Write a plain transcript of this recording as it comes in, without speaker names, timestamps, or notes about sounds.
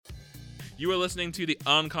You are listening to the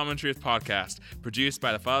Uncommon Truth podcast, produced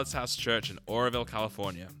by the Father's House Church in Oroville,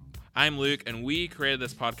 California. I'm Luke, and we created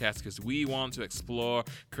this podcast because we want to explore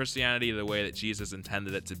Christianity the way that Jesus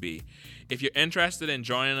intended it to be. If you're interested in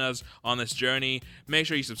joining us on this journey, make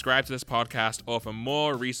sure you subscribe to this podcast, or for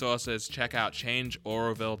more resources, check out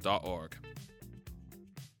changeoroville.org.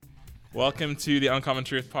 Welcome to the Uncommon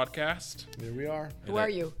Truth podcast. Here we are. Who are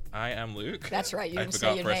you? I am Luke. That's right. You I didn't say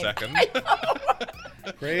forgot your for name. a second.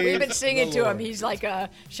 We've been singing to him. He's like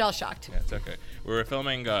shell-shocked. Yeah, it's okay. We were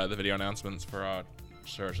filming the video announcements for our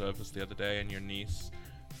church service the other day, and your niece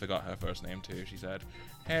forgot her first name too. She said,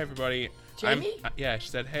 "Hey everybody." Jamie? She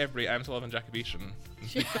said, "Hey everybody, I'm Sullivan Jacobetian."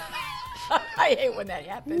 I hate when that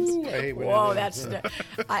happens. Ooh, I hate when Whoa, that happens.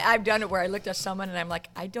 I've done it where I looked at someone and I'm like,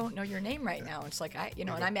 I don't know your name right now. It's like and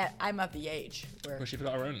I'm of the age where Well, she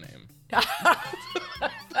forgot her own name.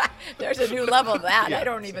 there's a new level of that. Yeah. I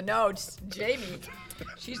don't even know. It's Jamie.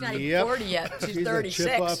 She's not even Yep. 40 yet. She's She's 36. a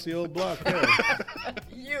chip off the old block there.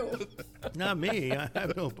 You. Not me. I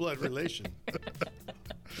have no blood relation.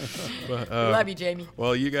 But, We love you, Jamie.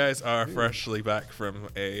 Well, you guys are freshly back from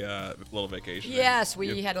a little vacation. Yes, we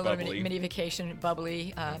You're had a little bubbly. mini vacation,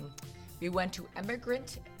 bubbly. We went to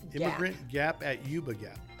Immigrant Gap at Yuba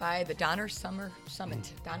Gap. by the Donner Summer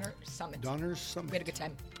Summit. Donner Summit. Donner's We Summit. had a good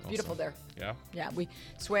time. Beautiful there. Yeah. Yeah, we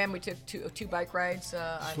swam. We took two bike rides.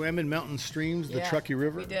 Swam in mountain streams, the yeah, Truckee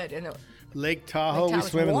River. We did. And Lake Tahoe. Lake We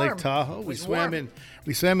Tahoe's swam in Lake warm. Tahoe. It We was swam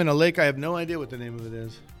warm. in a lake. I have no idea what the name of it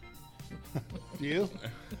is. Do you?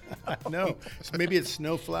 No. So maybe it's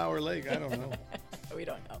Snowflower Lake. I don't know. we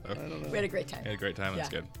don't know. I don't know. We had a great time. You had a great time.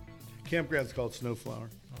 That's Yeah. good. Campground's called Snowflower.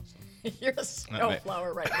 You're a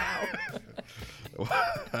snowflower right now.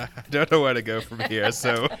 I don't know where to go from here,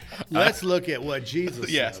 so Let's look at what Jesus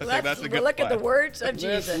yes, I said. think that's a good look at the plan. words of Let's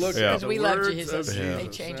Jesus look at because the we love words Jesus. of They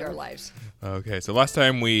Jesus, change huh? our lives. Okay, so last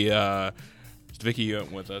time Vicky, you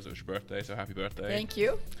weren't with us. It was your birthday, so happy birthday. Thank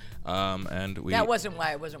you. And we. That wasn't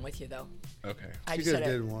why I wasn't with you, though. Okay. I She just just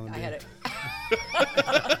had didn't want to I be. had it.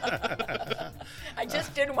 I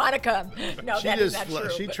just didn't want to come. No, She that is not just true.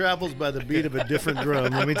 she but- travels by the beat of a different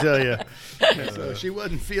drum. Let me tell you. So she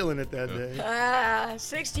wasn't feeling it that day.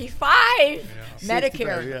 65. Medicare.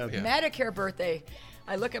 65, yeah. Medicare birthday.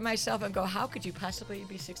 I look at myself and go, how could you possibly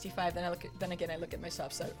be 65? Then again, I look at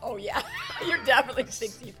myself and say, oh yeah, you're definitely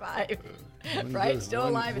 65. Right? Still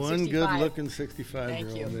alive at 65. One good-looking 65 Thank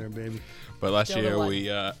year you. old there, baby. But last Still the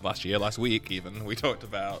year one. last week even, we talked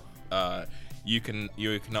about you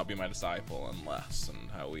cannot be my disciple unless, and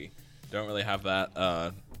how we don't really have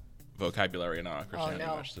that vocabulary in our Christianity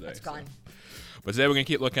no, much today. it's gone. But today we're going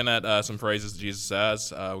to keep looking at some phrases that Jesus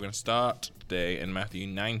says. We're going to start today in Matthew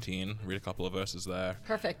 19, read a couple of verses there.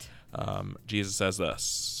 Perfect. Jesus says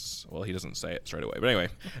this. Well, he doesn't say it straight away. But anyway,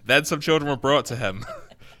 then some children were brought to him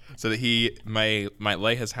so that he might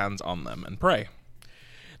lay his hands on them and pray.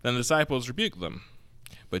 Then the disciples rebuked them.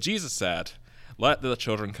 But Jesus said, "Let the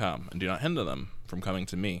children come, and do not hinder them from coming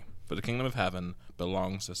to me, for the kingdom of heaven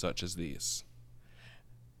belongs to such as these."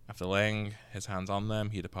 After laying his hands on them,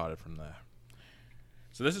 he departed from there.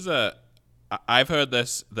 So this is I've heard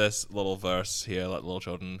this little verse here, "Let little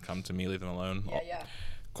children come to me, leave them alone," Yeah.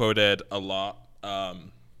 quoted a lot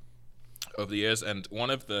over the years. And one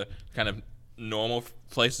of the kind of normal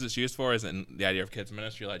places it's used for is in the idea of kids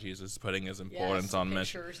ministry, like Jesus putting his importance Yes, on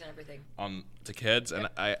mission pictures and everything. to kids. And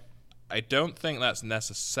I don't think that's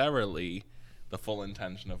necessarily the full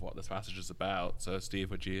intention of what this passage is about. So Steve,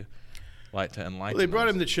 would you like to enlighten Well, they brought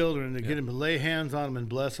us? him to children to get him to lay hands on them and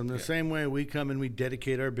bless them. The same way we come and we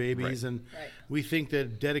dedicate our babies, Right. and Right. we think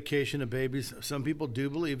that dedication of babies, some people do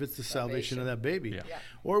believe it's the salvation of that baby. Yeah. Yeah.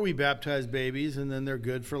 Or we baptize babies and then they're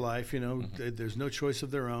good for life. There's no choice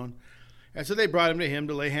of their own. And so they brought him to him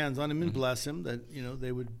to lay hands on him and bless him, that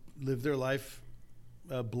they would live their life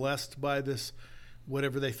blessed by this,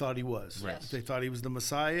 whatever they thought he was. Right. If they thought he was the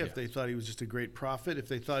Messiah, Yeah. if they thought he was just a great prophet, if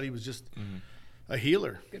they thought he was just a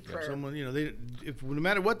healer. Good prayer. Someone, no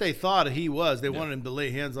matter what they thought he was, they wanted him to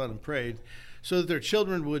lay hands on and prayed so that their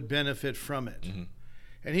children would benefit from it.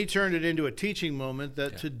 And he turned it into a teaching moment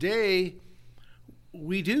that today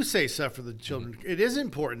we do say suffer the children. It is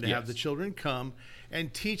important to have Yes. the children come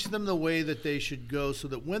and teach them the way that they should go, so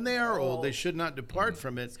that when they are old, they should not depart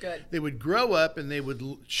from it. That's good. They would grow up and they would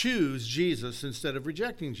choose Jesus instead of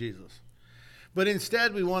rejecting Jesus. But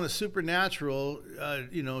instead, we want a supernatural,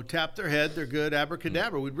 tap their head, they're good,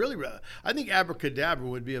 abracadabra. I think abracadabra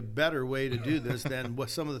would be a better way to do this than what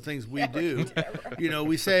some of the things we do.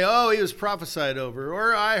 We say, oh, he was prophesied over,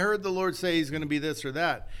 or I heard the Lord say he's going to be this or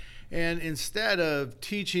that. And instead of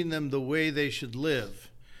teaching them the way they should live,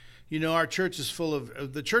 You know, our church is full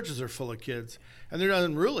of the churches are full of kids, and they're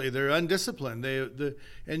unruly. They're undisciplined.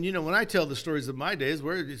 And you know, when I tell the stories of my days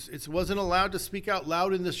where it wasn't allowed to speak out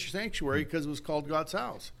loud in the sanctuary because it was called God's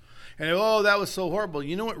house, and that was so horrible.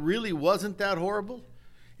 You know what really wasn't that horrible?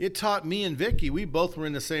 It taught me and Vicky. We both were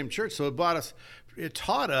in the same church, so it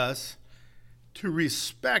taught us to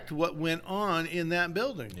respect what went on in that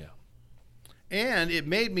building. Yeah. And it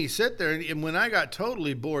made me sit there, and when I got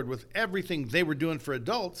totally bored with everything they were doing for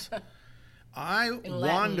adults, I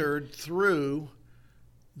wandered through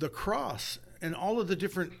the cross and all of the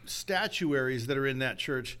different statuaries that are in that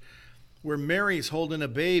church, where Mary's holding a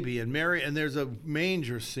baby, and there's a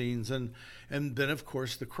manger scenes, and then of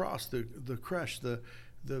course the cross, the crush, the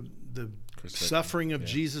suffering of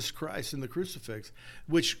Jesus Christ and the crucifix,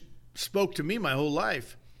 which spoke to me my whole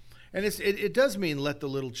life. And it does mean let the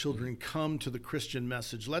little children come to the Christian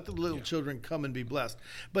message. Let the little children come and be blessed.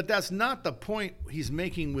 But that's not the point he's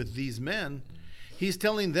making with these men. He's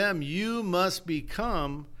telling them, you must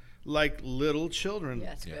become like little children. Yeah,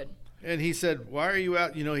 that's good. And he said, why are you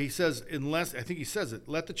out? You know, he says, I think he says it,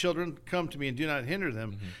 let the children come to me and do not hinder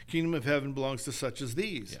them. Kingdom of heaven belongs to such as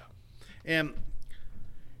these. Yeah. And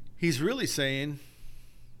he's really saying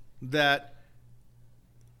that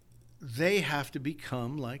they have to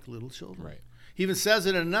become like little children. Right. He even says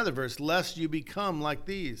it in another verse, lest you become like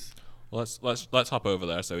these. Well, let's hop over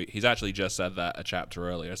there. So he's actually just said that a chapter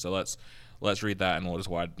earlier. So let's read that and we'll just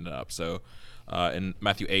widen it up. So in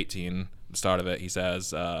Matthew 18, the start of it, he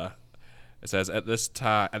says, it says, at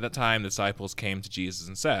that time the disciples came to Jesus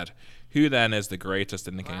and said, who then is the greatest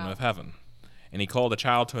in the kingdom of heaven? And he called a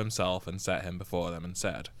child to himself and set him before them and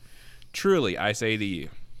said, truly I say to you,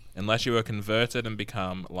 unless you are converted and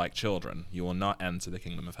become like children, you will not enter the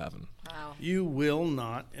kingdom of heaven. Wow. You will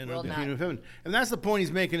not enter the kingdom of heaven. And that's the point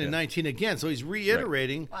he's making in 19 again. So he's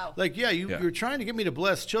reiterating, you're trying to get me to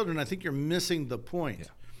bless children. I think you're missing the point. Yeah.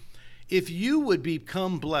 If you would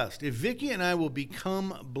become blessed, if Vicky and I will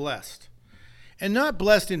become blessed, and not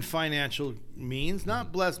blessed in financial means,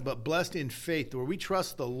 not blessed, but blessed in faith, where we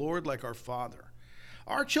trust the Lord like our Father,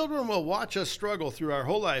 our children will watch us struggle through our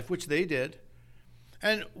whole life, which they did.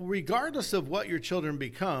 And regardless of what your children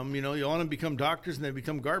become, you know, you want them to become doctors and they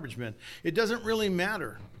become garbage men. It doesn't really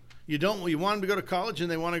matter. You want them to go to college and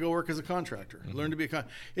they want to go work as a contractor, learn to be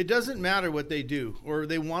it doesn't matter what they do, or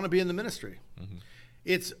they want to be in the ministry.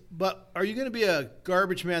 But are you going to be a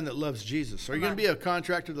garbage man that loves Jesus? Are you going to be a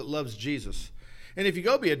contractor that loves Jesus? And if you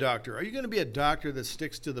go be a doctor, are you going to be a doctor that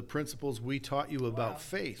sticks to the principles we taught you about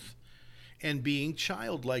faith and being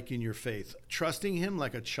childlike in your faith, trusting him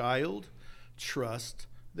like a child trust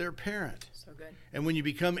their parent? So good. And when you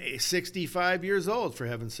become 65 years old, for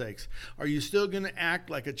heaven's sakes, are you still going to act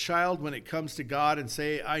like a child when it comes to God and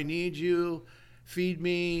say, I need you, feed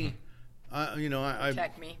me,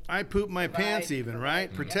 protect me. I poop my pants even,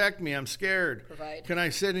 right? Protect me, I'm scared. Provide. Can I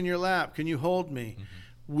sit in your lap? Can you hold me?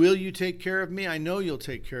 Will you take care of me? I know you'll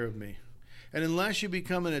take care of me. And unless you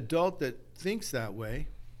become an adult that thinks that way,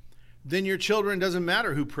 then your children, doesn't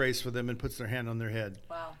matter who prays for them and puts their hand on their head.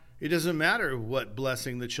 Wow. It doesn't matter what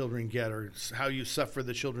blessing the children get, or how you suffer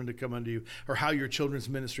the children to come unto you, or how your children's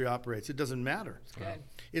ministry operates. It doesn't matter. Good.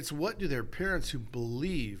 It's what do their parents who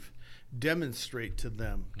believe demonstrate to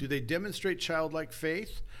them? Do they demonstrate childlike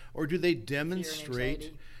faith, or do they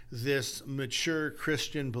demonstrate this mature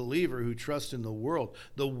Christian believer who trusts in the world,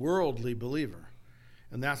 the worldly believer?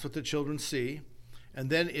 And that's what the children see.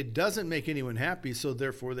 And then it doesn't make anyone happy, so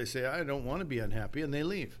therefore they say, I don't want to be unhappy, and they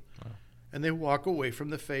leave. Wow. And they walk away from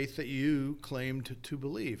the faith that you claimed to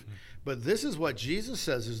believe. But this is what Jesus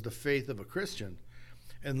says is the faith of a Christian.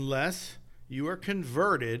 Unless you are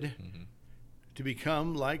converted to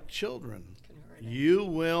become like children, you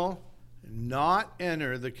will not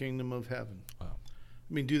enter the kingdom of heaven. Wow.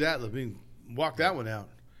 I mean, do that. I mean, walk that one out.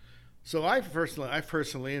 So I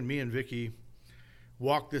personally, and me and Vicky,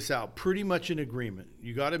 walk this out pretty much in agreement.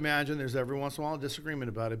 You got to imagine there's every once in a while a disagreement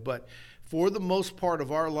about it, but for the most part of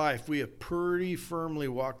our life, we have pretty firmly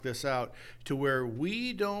walked this out to where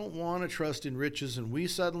we don't want to trust in riches, and we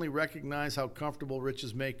suddenly recognize how comfortable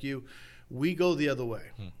riches make you. We go the other way.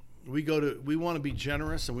 We want to be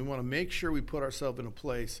generous, and we want to make sure we put ourselves in a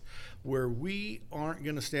place where we aren't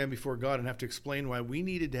going to stand before God and have to explain why we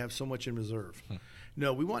needed to have so much in reserve.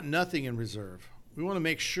 No, we want nothing in reserve. We want to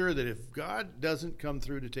make sure that if God doesn't come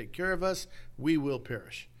through to take care of us, we will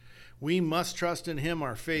perish. We must trust in him.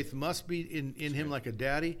 Our faith must be in him like a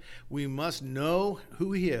daddy. We must know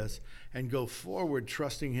who he is and go forward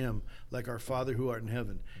trusting him like our Father who art in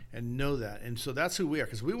heaven, and know that. And so that's who we are,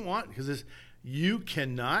 because you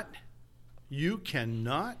cannot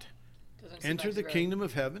enter the kingdom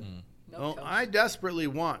of heaven Oh, I desperately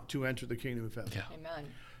want to enter the kingdom of heaven. Yeah. Amen.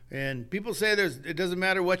 And people say it doesn't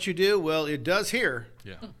matter what you do. Well, it does here.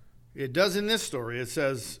 Yeah. It does in this story. It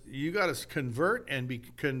says you got to convert and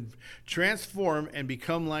transform and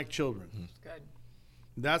become like children. Good.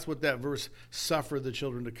 That's what that verse, suffer the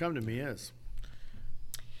children to come to me, is.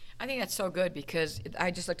 I think that's so good because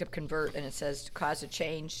I just looked up convert and it says to cause a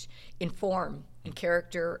change in form, in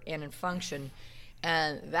character, and in function.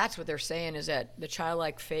 And that's what they're saying is that the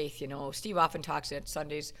childlike faith, Steve often talks at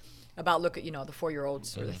Sundays about, look at, the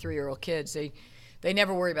 4-year-olds or the 3-year-old kids. They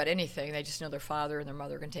never worry about anything. They just know their father and their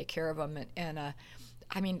mother are going to take care of them. And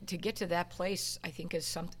I mean, to get to that place, I think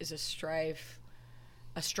is a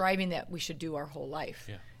striving that we should do our whole life.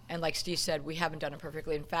 Yeah. And like Steve said, we haven't done it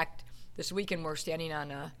perfectly. In fact, this weekend we're standing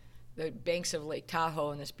on the banks of Lake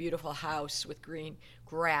Tahoe in this beautiful house with green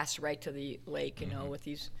grass right to the lake, with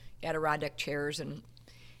these Adirondack chairs,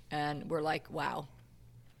 and we're like, wow.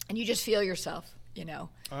 And you just feel yourself,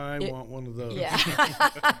 I want one of those. Yeah.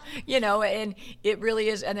 And it really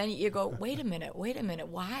is. And then you go, wait a minute,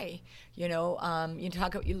 why? You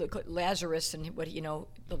look at Lazarus and what,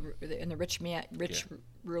 and the rich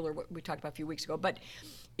ruler, what we talked about a few weeks ago. But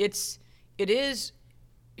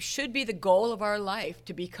should be the goal of our life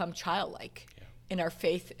to become childlike in our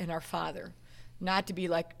faith in our Father, not to be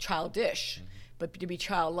like childish, but to be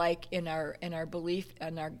childlike in our belief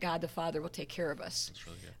and our God the Father will take care of us. That's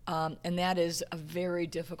really good. And that is a very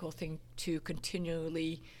difficult thing to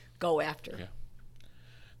continually go after. Yeah.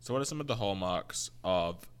 So what are some of the hallmarks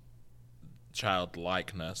of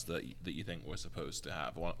childlikeness that you think we're supposed to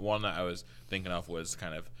have? One that I was thinking of was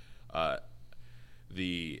kind of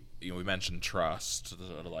we mentioned trust,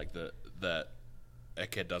 sort of like that a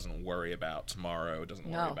kid doesn't worry about tomorrow, doesn't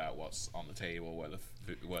worry about what's on the table,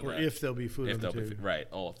 or if there'll be food on the table. Right,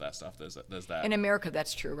 all of that stuff. There's that. In America,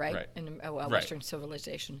 that's true, right? Right. In Western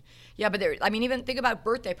civilization. Yeah, but even think about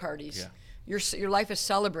birthday parties. Yeah. Your life is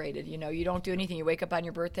celebrated. You don't do anything. You wake up on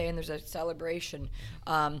your birthday and there's a celebration.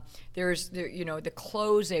 The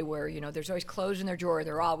clothes they wear. There's always clothes in their drawer.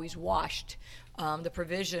 They're always washed. The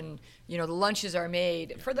provision. The lunches are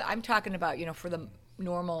made. I'm talking about for the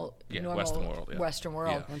normal Western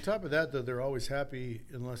world. On top of that, though, they're always happy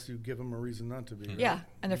unless you give them a reason not to be. Yeah,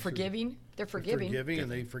 and they're forgiving. They're forgiving,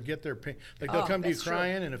 and they forget their pain. Like they'll come to you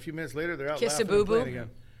crying, and a few minutes later they're out kiss laughing the boo-boo. and playing again.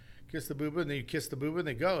 Kiss the boo-boo, and then you kiss the boo-boo, and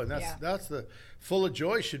they go. And that's the full of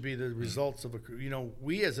joy should be the results of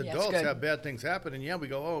we as adults have bad things happen, and we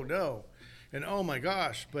go, oh no, and oh my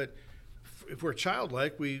gosh. But if we're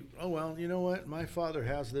childlike, you know what? My Father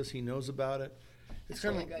has this. He knows about it. It's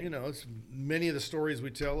kind of it's many of the stories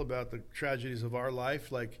we tell about the tragedies of our life.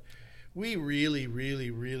 Like, we really,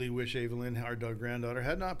 really, really wish Evelyn, our granddaughter,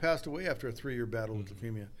 had not passed away after a 3-year battle with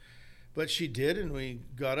leukemia. But she did, and we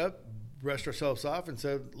got up, brushed ourselves off, and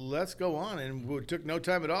said, let's go on. And it took no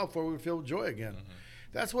time at all before we feel joy again. Mm-hmm.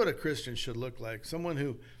 That's what a Christian should look like. Someone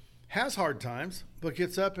who has hard times, but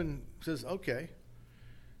gets up and says, okay,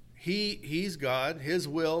 he's God, his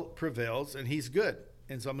will prevails, and he's good.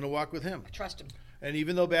 And so I'm going to walk with him. I trust him. And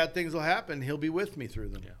even though bad things will happen, he'll be with me through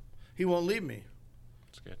them. Yeah. He won't leave me.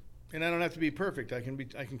 That's good. And I don't have to be perfect. I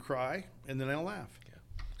can cry, and then I'll laugh. Yeah.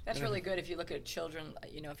 That's really good if you look at children,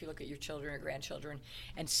 if you look at your children or grandchildren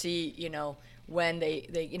and see, when they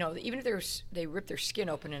even if they rip their skin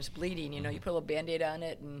open and it's bleeding, you put a little Band-Aid on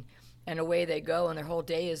it and away they go and their whole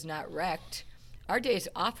day is not wrecked. Our day is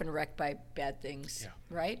often wrecked by bad things,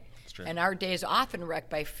 right? True. And our day is often wrecked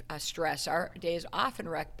by stress. Our day is often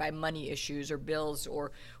wrecked by money issues or bills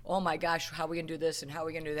or, oh my gosh, how are we going to do this and how are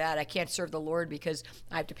we going to do that? I can't serve the Lord because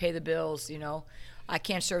I have to pay the bills, I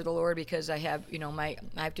can't serve the Lord because I have, I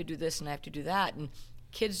have to do this and I have to do that. And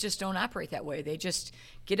kids just don't operate that way. They just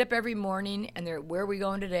get up every morning and they're, where are we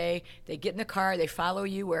going today? They get in the car, they follow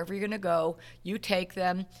you wherever you're going to go. You take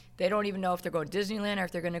them. They don't even know if they're going to Disneyland or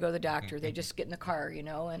if they're going to go to the doctor. They just get in the car,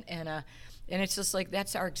 and it's just like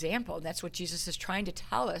that's our example. And that's what Jesus is trying to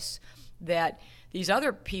tell us, that these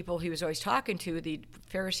other people he was always talking to, the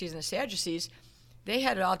Pharisees and the Sadducees, they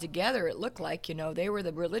had it all together. It looked like, they were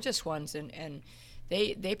the religious ones and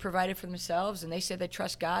they provided for themselves and they said they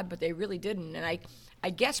trust God, but they really didn't. And I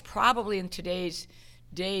guess probably in today's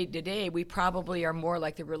day, we probably are more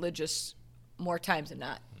like the religious more times than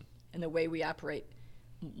not in the way we operate.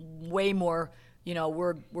 Way more,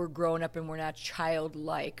 we're grown up and we're not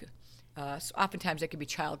childlike. So oftentimes it can be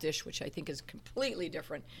childish, which I think is completely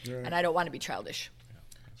different. Right. And I don't want to be childish. Yeah,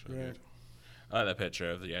 that's really good. I like that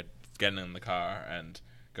picture of getting in the car and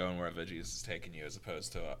going wherever Jesus is taking you, as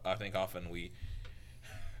opposed to I think often we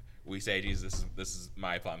say, Jesus, this is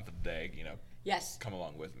my plan for the day. Yes. Come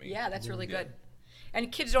along with me. Yeah, that's really good.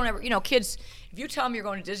 And kids don't ever, kids, if you tell them you're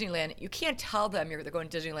going to Disneyland, you can't tell them they're going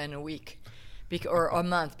to Disneyland in a week or a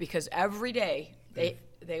month, because every day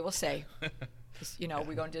they will say,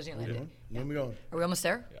 we're going to Disneyland. When we going? Are we almost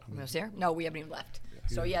there? Yeah. Are we almost there? No, we haven't even left.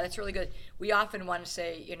 So yeah, that's really good. We often want to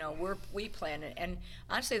say, we plan it. And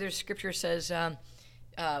honestly, there's scripture that says,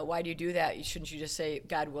 why do you do that? Shouldn't you just say,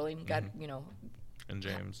 God willing, God, And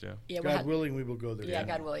James, God willing, we will go there. Yeah,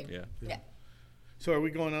 God willing. Yeah. So are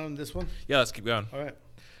we going on this one? Yeah, let's keep going. All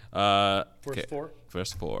right. Verse 4?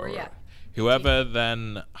 Verse 4. Yeah. Whoever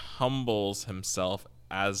then humbles himself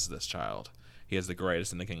as this child, he is the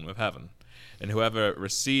greatest in the kingdom of heaven. And whoever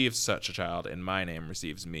receives such a child in my name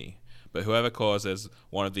receives me. But whoever causes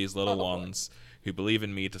one of these little ones who believe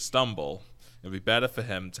in me to stumble, it would be better for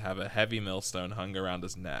him to have a heavy millstone hung around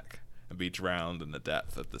his neck and be drowned in the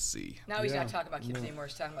depth of the sea. Now he's not talking about kids anymore.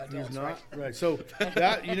 He's talking about adults, He's not? right? So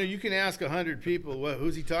that, you can ask 100 people,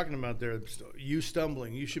 who's he talking about there? You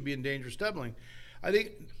stumbling. You should be in danger of stumbling. I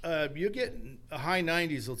think you get a high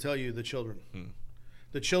 90s will tell you the children.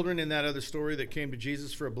 The children in that other story that came to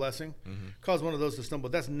Jesus for a blessing caused one of those to stumble.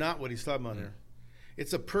 That's not what he's talking about here.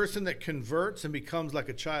 It's a person that converts and becomes like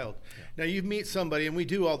a child. Now, you meet somebody, and we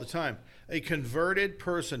do all the time, a converted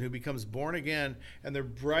person who becomes born again, and they're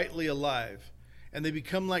brightly alive. And they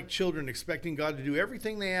become like children, expecting God to do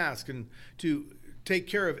everything they ask and to take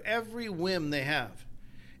care of every whim they have.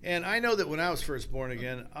 And I know that when I was first born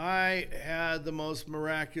again, I had the most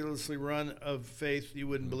miraculously run of faith you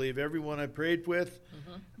wouldn't believe. Everyone I prayed with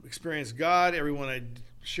experienced God. Everyone I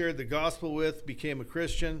shared the gospel with became a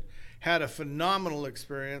Christian. Had a phenomenal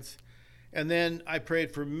experience. And then I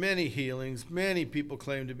prayed for many healings. Many people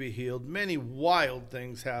claimed to be healed. Many wild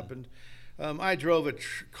things happened. I drove a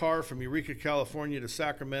car from Eureka, California to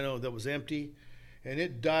Sacramento that was empty. And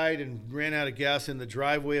it died and ran out of gas in the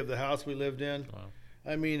driveway of the house we lived in. Wow.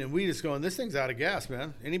 I mean, and we just going, this thing's out of gas,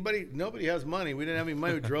 man. Nobody has money. We didn't have any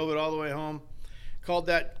money. We drove it all the way home. Called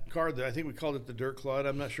that car, I think we called it the Dirt Clod.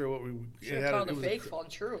 I'm not sure what we... Should have called it Faithful and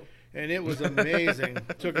True. And it was amazing.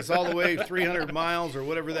 Took us all the way 300 miles or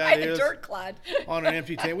whatever that is. Dirt clod. On an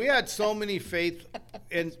empty tank. We had so many faith,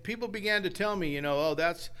 and people began to tell me,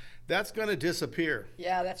 that's going to disappear.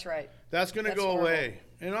 Yeah, that's right. That's going to go away.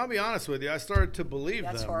 And I'll be honest with you, I started to believe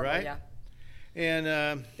them, horrible, right? Yeah.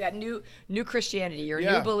 And that new Christianity, your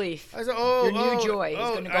new belief, I said, your new joy is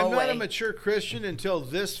going to go away. I'm not a mature Christian until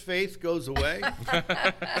this faith goes away.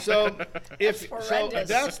 So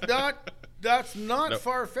that's not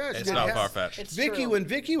far-fetched. It's not far-fetched. When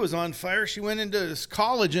Vicky was on fire, she went into this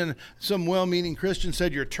college, and some well-meaning Christian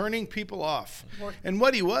said, "You're turning people off." And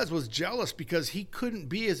what he was jealous because he couldn't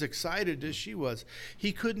be as excited as she was.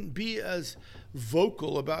 He couldn't be as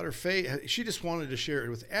vocal about her faith. She just wanted to share it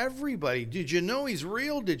with everybody. Did you know he's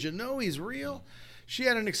real? Did you know he's real? She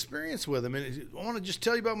had an experience with him, and I want to just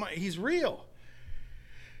tell you about he's real.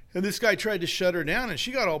 And this guy tried to shut her down, and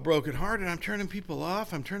she got all brokenhearted. I'm turning people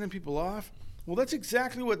off. Well, that's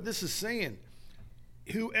exactly what this is saying.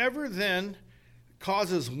 Whoever then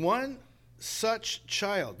causes one such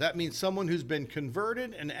child, that means someone who's been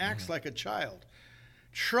converted and acts like a child,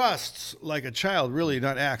 trusts like a child, really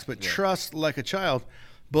not acts, but trusts like a child,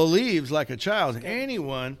 believes like a child.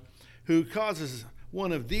 Anyone who causes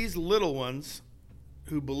one of these little ones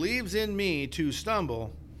who believes in me to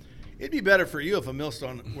stumble, it'd be better for you if a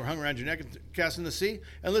millstone were hung around your neck and cast in the sea.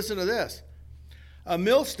 And listen to this. A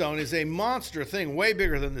millstone is a monster thing, way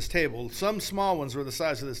bigger than this table. Some small ones were the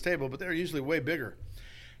size of this table, but they're usually way bigger.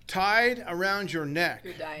 Tied around your neck.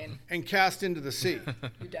 You're dying. And cast into the sea.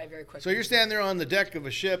 You die very quickly. So you're standing there on the deck of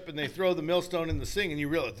a ship, and they throw the millstone in the sea, and you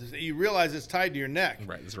realize it's tied to your neck.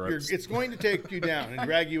 Right, it's going to take you down and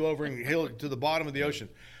drag you over and to the bottom of the ocean.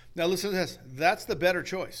 Now listen to this. That's the better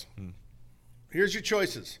choice. Here's your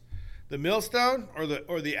choices. The millstone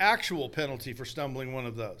or the actual penalty for stumbling one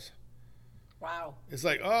of those. Wow. It's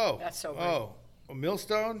like, that's so good. A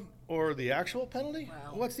millstone or the actual penalty?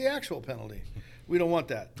 Wow. What's the actual penalty? We don't want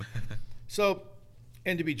that. So,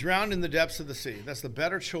 and to be drowned in the depths of the sea. That's the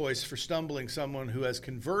better choice for stumbling someone who has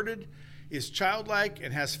converted, is childlike,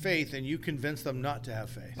 and has faith, and you convince them not to have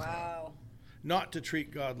faith. Wow. Not to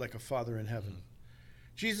treat God like a Father in heaven.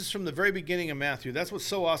 Jesus, from the very beginning of Matthew, that's what's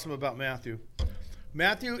so awesome about Matthew.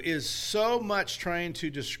 Matthew is so much trying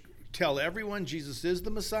to tell everyone Jesus is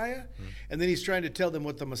the Messiah, and then he's trying to tell them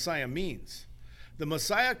what the Messiah means. The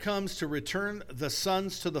Messiah comes to return the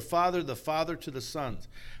sons to the Father to the sons.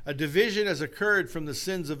 A division has occurred from the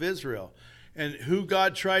sins of Israel, and who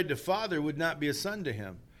God tried to father would not be a son to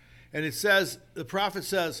him. And it says, the prophet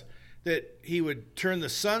says that he would turn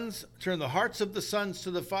the hearts of the sons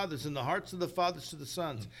to the fathers, and the hearts of the fathers to the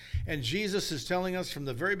sons. And Jesus is telling us from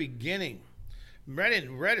the very beginning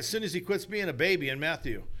Right as soon as he quits being a baby in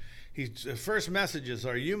Matthew, his first messages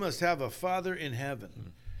are, you must have a Father in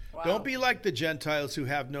heaven. Wow. Don't be like the Gentiles who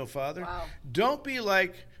have no Father. Wow. Don't be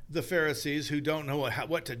like the Pharisees who don't know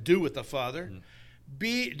what to do with the Father.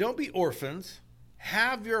 Don't be orphans.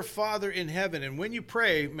 Have your Father in heaven. And when you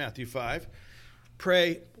pray, Matthew 5,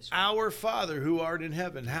 pray, our Father who art in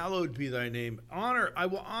heaven, hallowed be thy name. I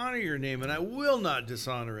will honor your name, and I will not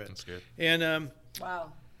dishonor it. That's good. And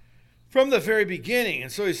Wow. from the very beginning.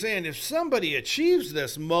 And so he's saying, if somebody achieves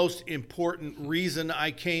this most important reason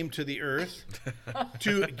I came to the earth,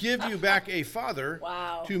 to give you back a father,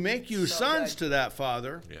 Wow. to make you So sons good. to that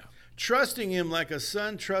father, Yeah. trusting him like a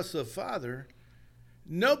son trusts a father,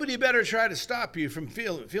 nobody better try to stop you from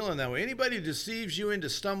feeling that way. Anybody who deceives you into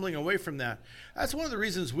stumbling away from that, that's one of the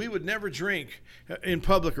reasons we would never drink in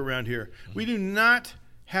public around here. We do not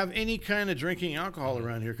have any kind of drinking alcohol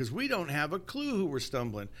around here because we don't have a clue who we're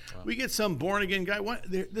stumbling. Wow. We get some born-again guy.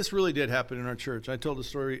 This really did happen in our church. I told a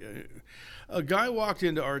story. A guy walked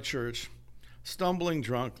into our church stumbling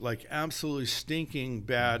drunk, like absolutely stinking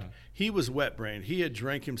bad. He was wet-brained. He had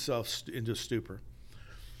drank himself into stupor.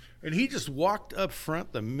 And he just walked up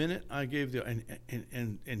front the minute I gave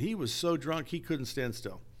and he was so drunk he couldn't stand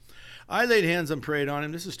still. I laid hands and prayed on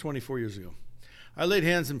him. This is 24 years ago. I laid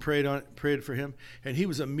hands and prayed for him, and he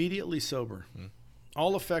was immediately sober.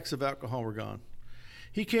 All effects of alcohol were gone.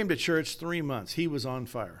 He came to church 3 months. He was on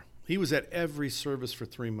fire. He was at every service for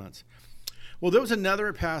 3 months. Well, there was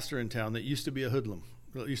another pastor in town that used to be a hoodlum,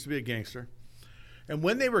 that used to be a gangster. And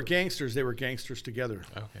when they were gangsters together.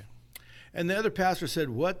 Okay. And the other pastor said,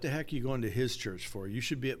 what the heck are you going to his church for? You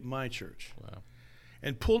should be at my church. Wow.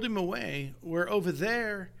 And pulled him away, where over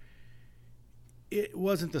there, it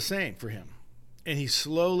wasn't the same for him. And he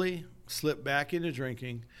slowly slipped back into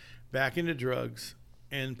drinking, back into drugs,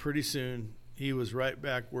 and pretty soon he was right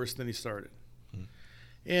back worse than he started.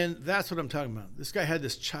 And that's what I'm talking about. This guy had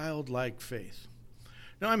this childlike faith.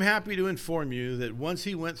 Now, I'm happy to inform you that once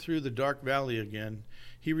he went through the dark valley again,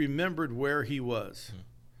 he remembered where he was,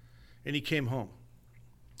 and he came home.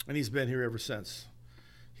 And he's been here ever since.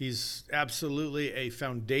 He's absolutely a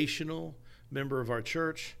foundational member of our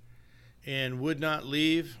church and would not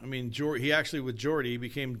leave. I mean, he actually, with Jordy,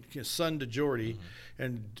 became son to Jordy.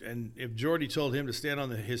 And if Jordy told him to stand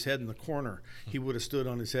on his head in the corner, he would have stood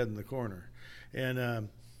on his head in the corner. And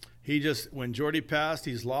when Jordy passed,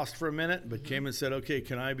 he's lost for a minute, but came and said, okay,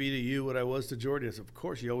 can I be to you what I was to Jordy? I said, of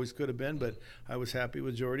course, you always could have been, but I was happy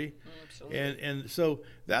with Jordy. Absolutely. And so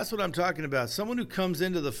that's what I'm talking about. Someone who comes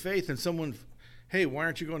into the faith and someone, hey, why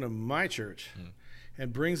aren't you going to my church?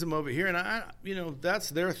 And brings them over here. And that's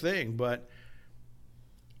their thing. But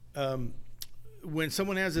when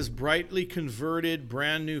someone has this brightly converted,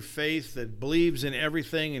 brand new faith that believes in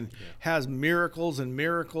everything and has miracles and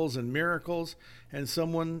miracles and miracles, and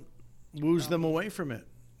someone woos them away from it,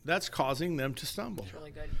 that's causing them to stumble. It's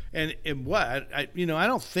really good. And what? I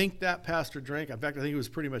don't think that pastor drank. In fact, I think he was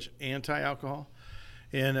pretty much anti-alcohol.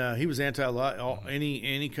 And he was anti-law,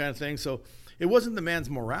 any kind of thing. So it wasn't the man's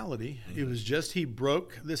morality. It was just he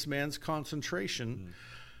broke this man's concentration.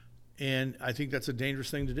 And I think that's a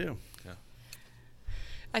dangerous thing to do. Yeah.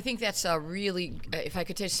 I think that's a really, if I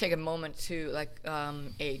could just take a moment to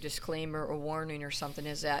a disclaimer or warning or something,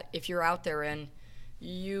 is that if you're out there and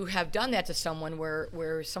you have done that to someone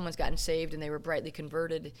where someone's gotten saved and they were brightly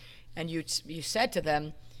converted, and you said to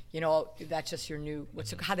them, that's just your new,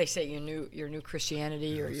 how they say, your new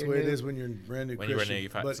Christianity, or That's your the way new, it is when you're brand new Christian.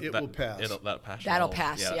 But it will pass. That'll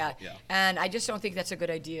pass, yeah. And I just don't think that's a good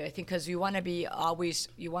idea. I think because you want to always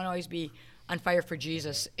be on fire for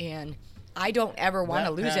Jesus, and I don't ever want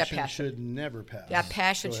to lose that passion. Should never pass. That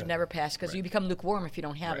passion should never pass, because you become lukewarm if you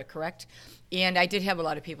don't have it, correct? And I did have a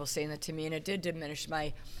lot of people saying that to me, and it did diminish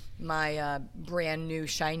my brand new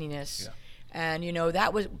shininess. Yeah. And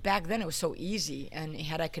that was back then. It was so easy, and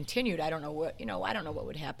had I continued, I don't know what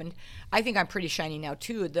would happen. I think I'm pretty shiny now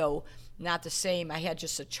too, though not the same. I had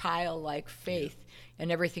just a childlike faith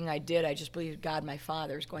in everything I did. I just believed God, my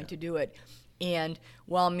Father, is going to do it. And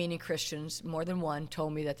well-meaning Christians, more than one,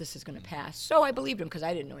 told me that this is going to pass. So I believed them because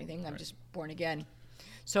I didn't know anything. I'm just born again.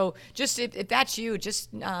 So just if that's you, just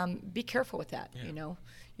be careful with that. Yeah.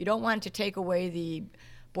 You don't want to take away the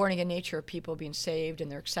born again nature of people being saved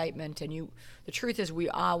and their excitement. And the truth is, we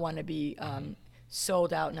all want to be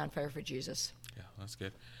sold out and on fire for Jesus. Yeah, that's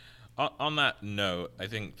good. On that note, I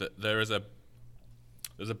think that there's a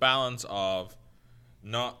balance of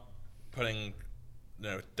not putting,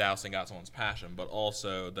 dousing out someone's passion, but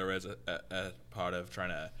also there is a part of trying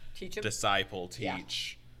to disciple,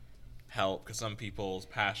 teach, help, because some people's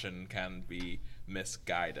passion can be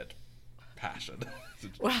misguided passion.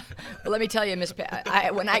 Well, let me tell you, Miss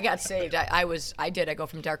when I got saved, I go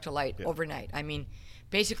from dark to light overnight. I mean,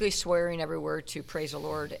 basically swearing every word to praise the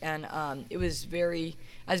Lord, and I was very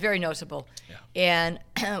noticeable. Yeah.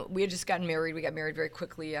 And we had just gotten married. We got married very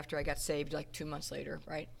quickly after I got saved, like 2 months later,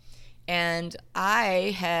 right? And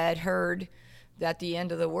I had heard that the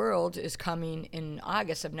end of the world is coming in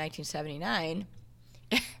August of 1979.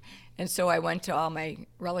 And so I went to all my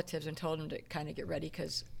relatives and told them to kind of get ready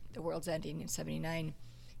because the world's ending in 79.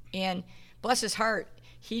 And bless his heart,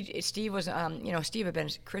 Steve was, Steve had been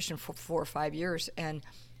a Christian for 4 or 5 years, and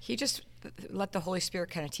he just let the Holy Spirit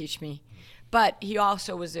kind of teach me. But he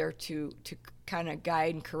also was there to kind of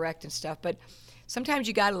guide and correct and stuff. But sometimes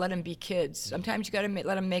you got to let them be kids. Sometimes you got to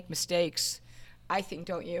let them make mistakes. I think,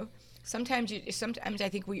 don't you? Sometimes I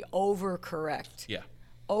think we overcorrect. Yeah.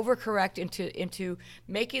 Overcorrect into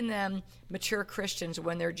making them mature Christians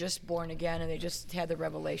when they're just born again and they just had the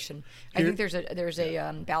revelation. I think there's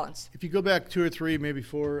a balance. If you go back 2 or 3, maybe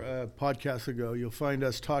 4 podcasts ago, you'll find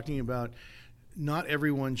us talking about not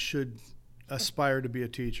everyone should aspire to be a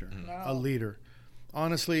teacher, a leader.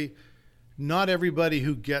 Honestly, not everybody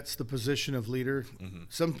who gets the position of leader.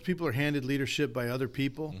 Some people are handed leadership by other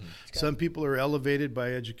people. Some people are elevated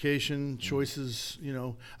by education, choices,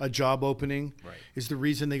 a job opening is the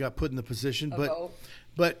reason they got put in the position.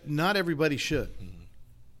 But not everybody should.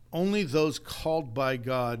 Only those called by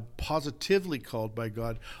God, positively called by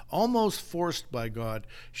God, almost forced by God,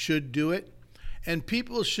 should do it. And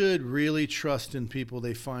people should really trust in people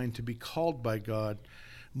they find to be called by God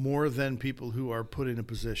more than people who are put in a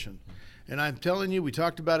position. And I'm telling you, we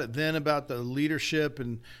talked about it then about the leadership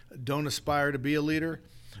and don't aspire to be a leader.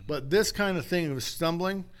 But this kind of thing of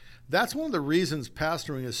stumbling, that's one of the reasons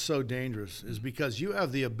pastoring is so dangerous, is because you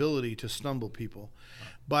have the ability to stumble people.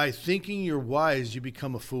 By thinking you're wise, you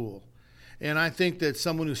become a fool. And I think that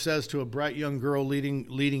someone who says to a bright young girl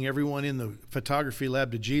leading everyone in the photography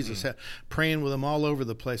lab to Jesus, praying with them all over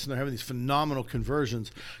the place, and they're having these phenomenal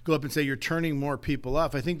conversions, go up and say, you're turning more people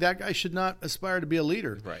off. I think that guy should not aspire to be a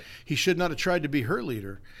leader. Right. He should not have tried to be her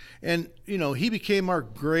leader. And, he became our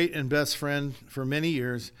great and best friend for many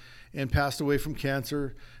years and passed away from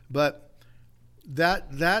cancer. But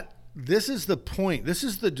this is the point. This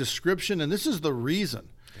is the description, and this is the reason.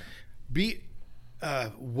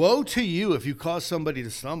 Woe to you if you cause somebody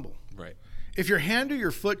to stumble. Right. If your hand or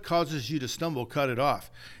your foot causes you to stumble, cut it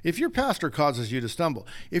off. If your pastor causes you to stumble,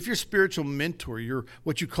 if your spiritual mentor,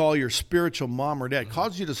 what you call your spiritual mom or dad,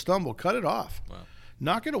 causes you to stumble, cut it off. Wow.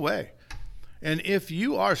 Knock it away. And if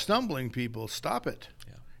you are stumbling people, stop it.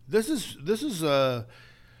 Yeah. This is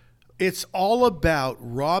it's all about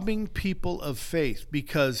robbing people of faith,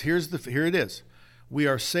 because here it is. We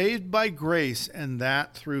are saved by grace, and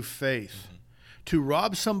that through faith. To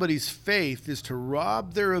rob somebody's faith is to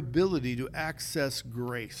rob their ability to access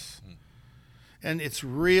grace. And it's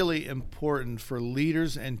really important for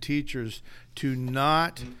leaders and teachers to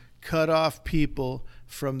not cut off people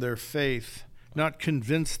from their faith, not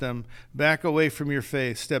convince them, back away from your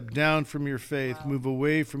faith, step down from your faith, move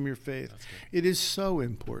away from your faith. It is so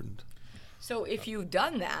important. So if you've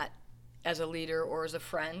done that as a leader or as a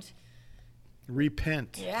friend,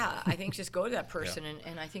 repent. Yeah, I think just go to that person,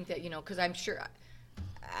 and I think that, because I'm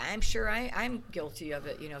sure I'm guilty of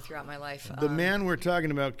it, throughout my life. The man we're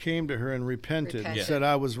talking about came to her and repented. And said,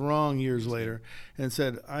 I was wrong years later, and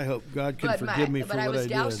said, I hope God can forgive me for what I did. But I was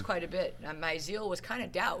doused quite a bit. My zeal was kind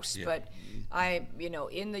of doused, but I,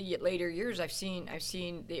 in the later years, I've seen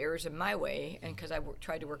the errors of my way, and because I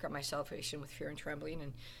tried to work out my salvation with fear and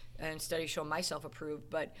trembling, and study show myself approved,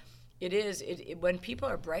 but it when people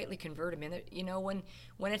are brightly converted,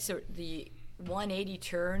 when it's the 180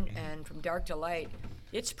 turn and from dark to light,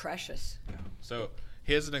 it's precious. Yeah. So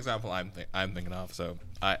here's an example I'm thinking of. So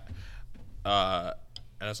I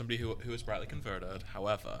know somebody who is brightly converted.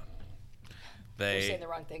 However, You're saying the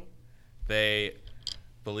wrong thing. They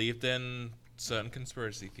believed in certain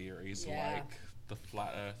conspiracy theories, like the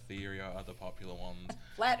flat Earth theory or other popular ones.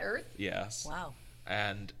 Flat Earth? Yes. Wow.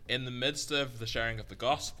 And in the midst of the sharing of the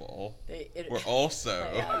gospel, we're also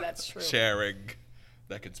sharing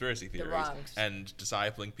their conspiracy theories and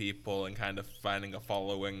discipling people and kind of finding a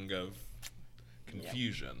following of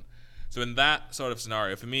confusion. Yep. So in that sort of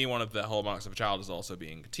scenario, for me, one of the hallmarks of a child is also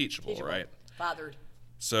being teachable, right? Fathered.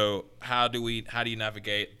 So how do you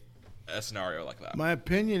navigate a scenario like that? My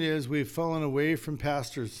opinion is we've fallen away from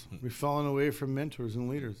pastors. We've fallen away from mentors and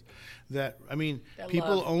leaders.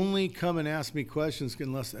 People only come and ask me questions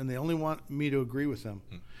and they only want me to agree with them.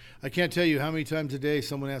 I can't tell you how many times a day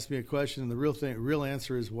someone asks me a question, and the real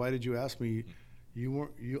answer is, why did you ask me?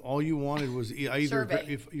 All you wanted was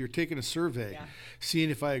if you're taking a survey, seeing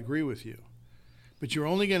if I agree with you. But you're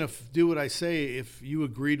only going to do what I say if you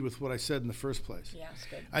agreed with what I said in the first place. Yeah, it's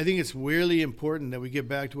good. I think it's really important that we get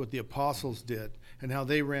back to what the apostles did and how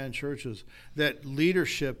they ran churches, that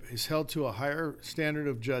leadership is held to a higher standard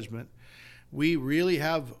of judgment. We really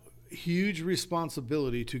have huge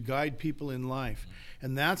responsibility to guide people in life.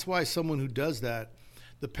 And that's why someone who does that,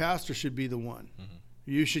 the pastor should be the one. Mm-hmm.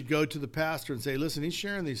 You should go to the pastor and say, listen, he's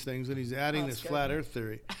sharing these things and he's adding this flat earth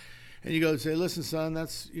theory. And you go and say, listen, son,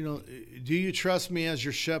 do you trust me as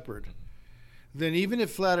your shepherd? Then even if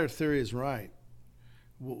flat earth theory is right,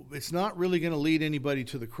 well, it's not really going to lead anybody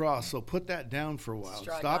to the cross. So put that down for a while.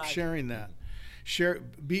 Stop sharing that.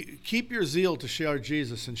 Keep your zeal to share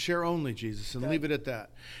Jesus and share only Jesus and leave it at that.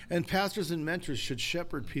 And pastors and mentors should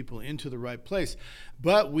shepherd people into the right place.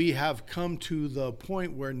 But we have come to the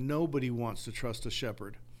point where nobody wants to trust a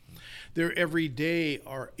shepherd. They're every day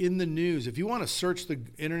are in the news. If you want to search the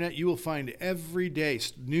internet, you will find every day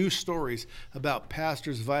news stories about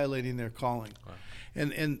pastors violating their calling. Wow.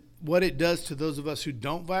 And what it does to those of us who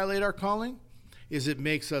don't violate our calling is it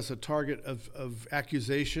makes us a target of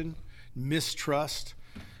accusation, mistrust,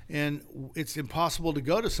 and it's impossible to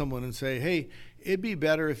go to someone and say, hey, it'd be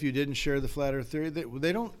better if you didn't share the flat earth theory.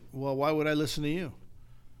 They don't, well, why would I listen to you?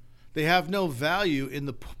 They have no value in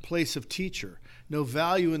the place of teacher, no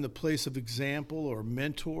value in the place of example or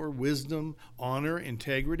mentor, wisdom, honor,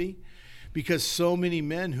 integrity, because so many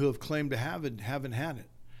men who have claimed to have it haven't had it,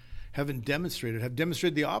 have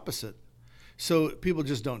demonstrated the opposite. So people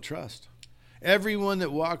just don't trust. Everyone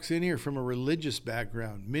that walks in here from a religious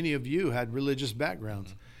background, many of you had religious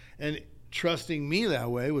backgrounds, and trusting me that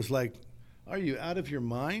way was like, are you out of your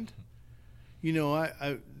mind?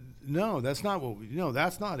 No, that's not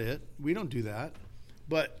that's not it. We don't do that.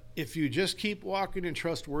 But if you just keep walking in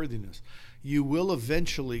trustworthiness, you will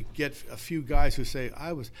eventually get a few guys who say,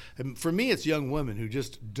 and for me, it's young women who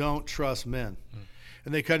just don't trust men.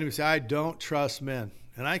 And they come to me and say, I don't trust men.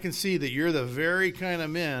 And I can see that you're the very kind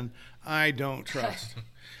of men I don't trust.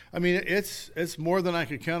 I mean, it's more than I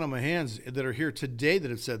could count on my hands that are here today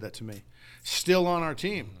that have said that to me, still on our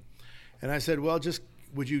team. And I said, well,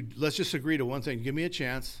 let's just agree to one thing. Give me a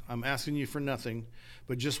chance. I'm asking you for nothing,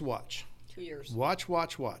 but just watch. 2 years. Watch.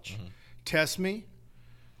 Mm-hmm. Test me.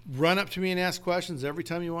 Run up to me and ask questions every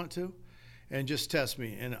time you want to, and just test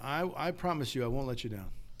me. And I promise you, I won't let you down.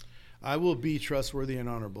 I will be trustworthy and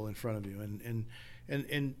honorable in front of you.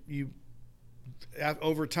 And you,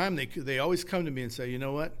 over time, they always come to me and say, you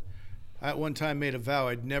know what? I at one time made a vow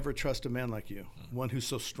I'd never trust a man like you, one who's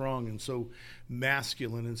so strong and so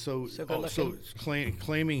masculine and so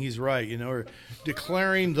claiming he's right, or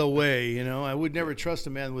declaring the way, I would never trust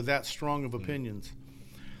a man with that strong of opinions.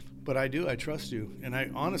 But I do. I trust you. And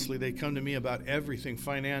honestly, they come to me about everything,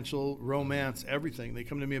 financial, romance, everything. They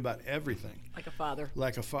come to me about everything. Like a father.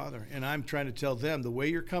 Like a father. And I'm trying to tell them the way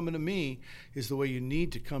you're coming to me is the way you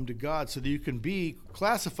need to come to God so that you can be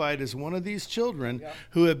classified as one of these children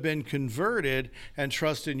who have been converted and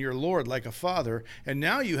trust in your Lord like a father. And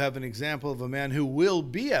now you have an example of a man who will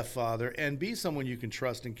be a father and be someone you can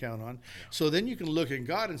trust and count on. So then you can look at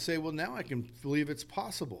God and say, well, now I can believe it's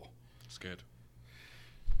possible. That's good.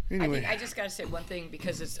 Anyway. I just got to say one thing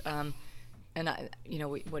because it's, where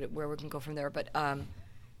we can go from there. But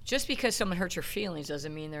just because someone hurts your feelings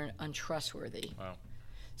doesn't mean they're untrustworthy. Wow.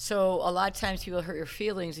 So a lot of times people hurt your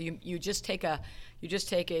feelings. You just take a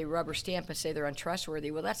rubber stamp and say they're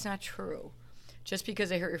untrustworthy. Well, that's not true. Just because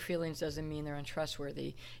they hurt your feelings doesn't mean they're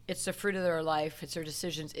untrustworthy. It's the fruit of their life. It's their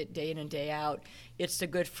decisions day in and day out. It's the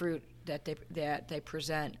good fruit that they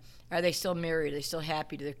present. Are they still married? Are they still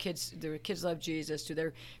happy? Do their kids love Jesus? Do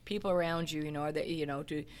their people around you, are they,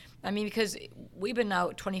 because we've been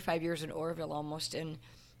now 25 years in Orville almost, and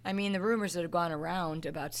the rumors that have gone around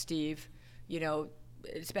about Steve,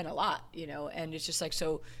 it's been a lot, and it's just like,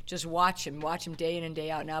 so just watch him day in and day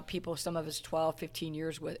out. Now some of us 12, 15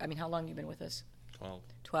 years how long have you been with us?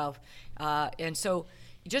 12. And so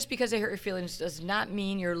just because they hurt your feelings does not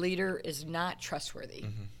mean your leader is not trustworthy.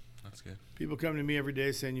 Mm-hmm. That's good. People come to me every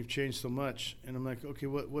day saying you've changed so much, and I'm like, okay,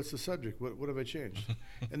 what's the subject? What have I changed?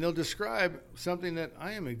 And they'll describe something that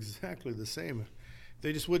I am exactly the same.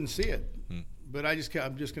 They just wouldn't see it. But I'm just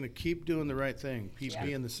going to keep doing the right thing,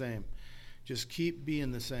 being the same. Just keep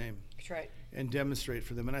being the same. That's right. And demonstrate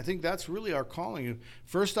for them. And I think that's really our calling.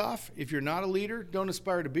 First off, if you're not a leader, don't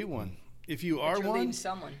aspire to be one. If you are one,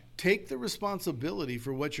 take the responsibility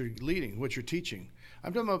for what you're leading, what you're teaching.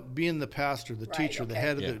 I'm talking about being the pastor, the teacher, the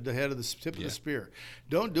head of the tip of the spear.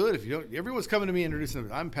 Don't do it if you don't. Everyone's coming to me introducing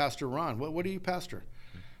them. I'm Pastor Ron. What are you, Pastor?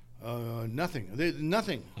 Nothing.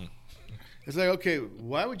 Nothing. It's like, okay,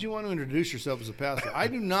 why would you want to introduce yourself as a pastor? I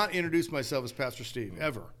do not introduce myself as Pastor Steve,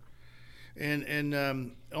 ever.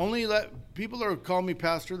 And only let people that are calling me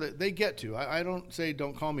pastor, that they get to. I don't say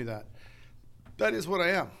don't call me that. That is what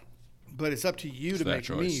I am. But it's up to you to make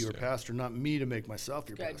me your pastor, not me to make myself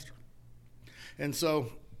your pastor. And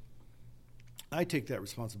so I take that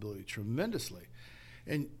responsibility tremendously.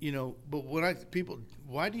 And, but when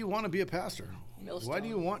why do you want to be a pastor? Millstone. Why do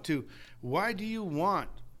you want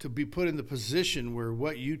to be put in the position where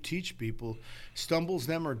what you teach people stumbles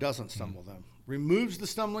them or doesn't stumble them? Removes the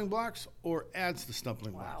stumbling blocks or adds the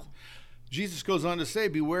stumbling blocks? Jesus goes on to say,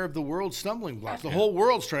 beware of the world's stumbling blocks. The whole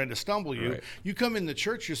world's trying to stumble you. Right. You come in the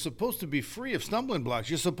church, you're supposed to be free of stumbling blocks.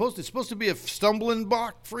 It's supposed to be a stumbling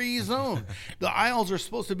block free zone. The aisles are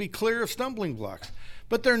supposed to be clear of stumbling blocks.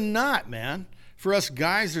 But they're not, man. For us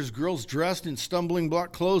guys, there's girls dressed in stumbling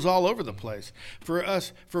block clothes all over the place.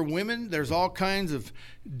 For women, there's all kinds of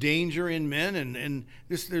danger in men, and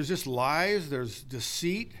there's just lies, there's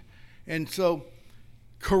deceit. And so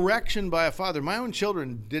correction by a father. My own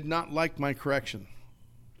children did not like my correction.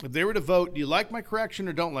 If they were to vote, do you like my correction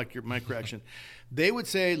or don't like my correction? They would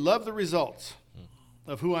say, love the results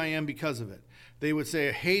of who I am because of it. They would say,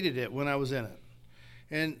 I hated it when I was in it.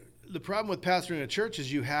 And the problem with pastoring a church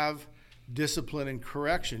is you have discipline and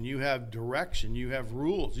correction. You have direction. You have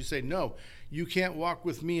rules. You say, no, you can't walk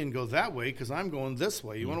with me and go that way because I'm going this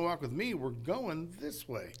way. You want to walk with me? We're going this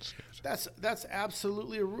way. That's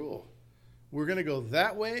absolutely a rule. We're going to go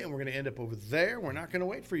that way, and we're going to end up over there. We're not going to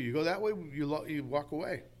wait for you. You go that way, you walk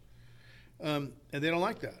away. And they don't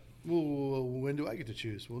like that. Well, when do I get to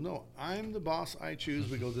choose? Well, no, I'm the boss. I choose.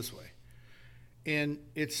 We go this way. And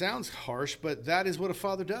it sounds harsh, but that is what a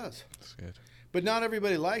father does. That's good. But not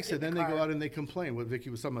everybody likes it. Then they go out and they complain. What Vicki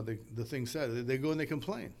was talking about, the thing said. They go and they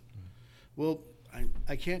complain. Well,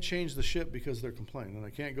 I can't change the ship because they're complaining, and I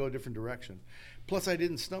can't go a different direction. Plus, I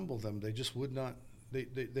didn't stumble them. They just would not.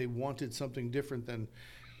 They wanted something different than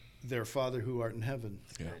their Father who art in heaven.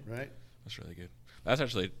 Yeah. Right? That's really good. That's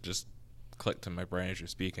actually just clicked in my brain as you're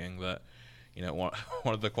speaking that, one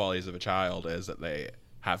of the qualities of a child is that they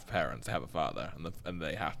have parents, they have a father, and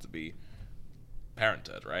they have to be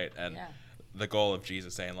parented, right? And the goal of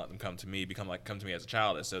Jesus saying, let them come to me, come to me as a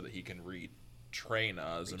child, is so that he can retrain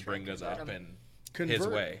us and bring us up in his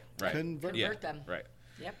way. Right. Convert them. Right.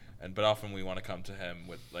 Yep. But often we want to come to him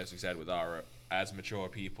with, like we said, with our as mature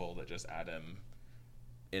people that just add him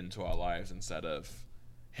into our lives instead of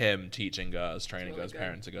him teaching us, training us,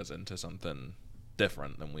 parenting us into something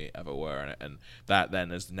different than we ever were. And that then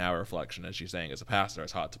is now a reflection, as you're saying, as a pastor,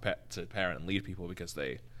 it's hard to parent and lead people because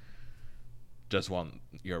they just want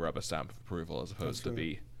your rubber stamp of approval as opposed to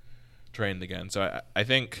be trained again. So I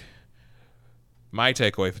think my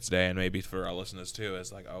takeaway for today, and maybe for our listeners too,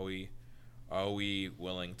 is like, are we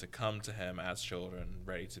willing to come to him as children,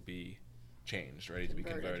 ready to be changed, ready to be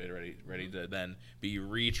converted, ready to then be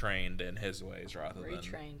retrained in his ways rather than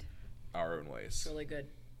our own ways. It's really good.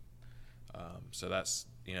 So that's,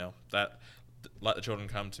 that let the children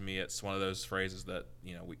come to me. It's one of those phrases that,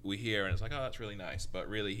 we hear and it's like, oh, that's really nice. But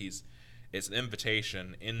really it's an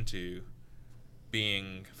invitation into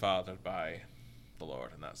being fathered by the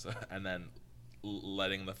Lord. And then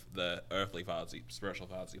letting the earthly fathers, spiritual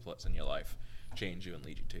fathers he puts in your life change you and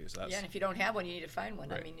lead you to. So that's, and if you don't have one, you need to find one.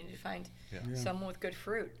 Right. I mean, you need to find someone with good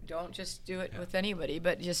fruit. Don't just do it with anybody,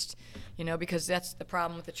 but just, because that's the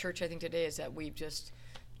problem with the church, I think, today is that we've just,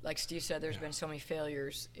 like Steve said, there's been so many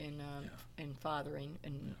failures in fathering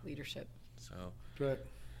and leadership. So right.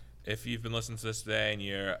 If you've been listening to this today and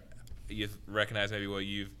you recognize maybe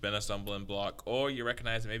you've been a stumbling block, or you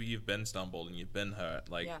recognize that maybe you've been stumbled and you've been hurt,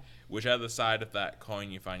 whichever side of that coin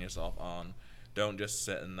you find yourself on, don't just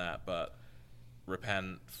sit in that, but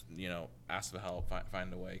repent, ask for help,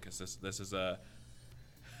 find a way, because this is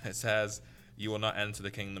it says you will not enter the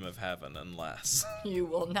kingdom of heaven unless you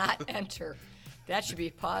will not enter. That should be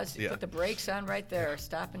paused. Put the brakes on right there.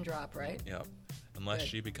 Stop and drop, right? Yep.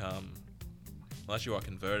 Unless you are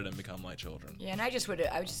converted and become like children. Yeah, and I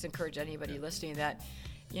would just encourage anybody listening that,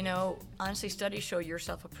 honestly, studies show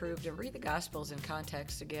yourself approved, and read the Gospels in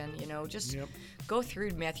context again. Just go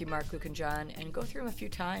through Matthew, Mark, Luke, and John, and go through them a few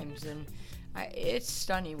times, and it's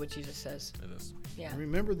stunning what Jesus says. It is. Yeah.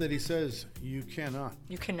 Remember that he says you cannot.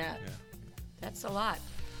 You cannot. Yeah. That's a lot.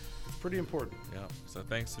 It's pretty important. Yeah. So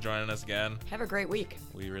thanks for joining us again. Have a great week.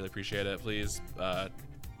 We really appreciate it. Please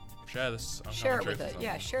share this. Share it with it.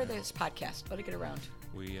 Yeah, share this podcast. Let it get around.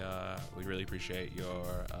 We really appreciate your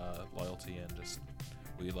loyalty, and just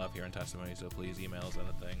we love hearing testimony. So please email us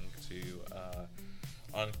anything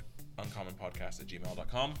to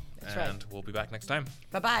uncommonpodcast@gmail.com. That's and we'll be back next time.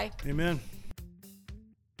 Bye-bye. Amen.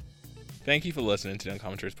 Thank you for listening to the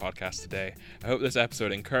Uncommon Truth podcast today. I hope this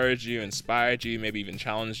episode encouraged you, inspired you, maybe even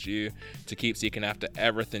challenged you to keep seeking after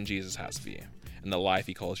everything Jesus has for you and the life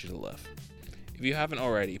he calls you to live. If you haven't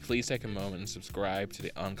already, please take a moment and subscribe to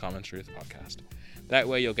the Uncommon Truth podcast. That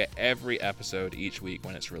way you'll get every episode each week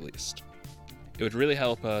when it's released. It would really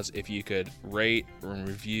help us if you could rate and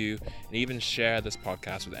review and even share this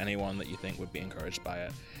podcast with anyone that you think would be encouraged by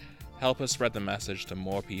it. Help us spread the message to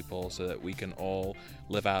more people so that we can all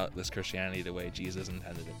live out this Christianity the way Jesus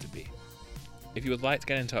intended it to be. If you would like to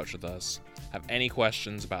get in touch with us, have any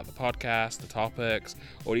questions about the podcast, the topics,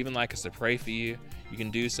 or even like us to pray for you, you can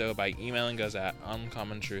do so by emailing us at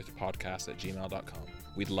uncommontruthpodcast@gmail.com.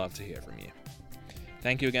 We'd love to hear from you.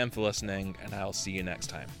 Thank you again for listening, and I'll see you next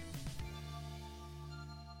time.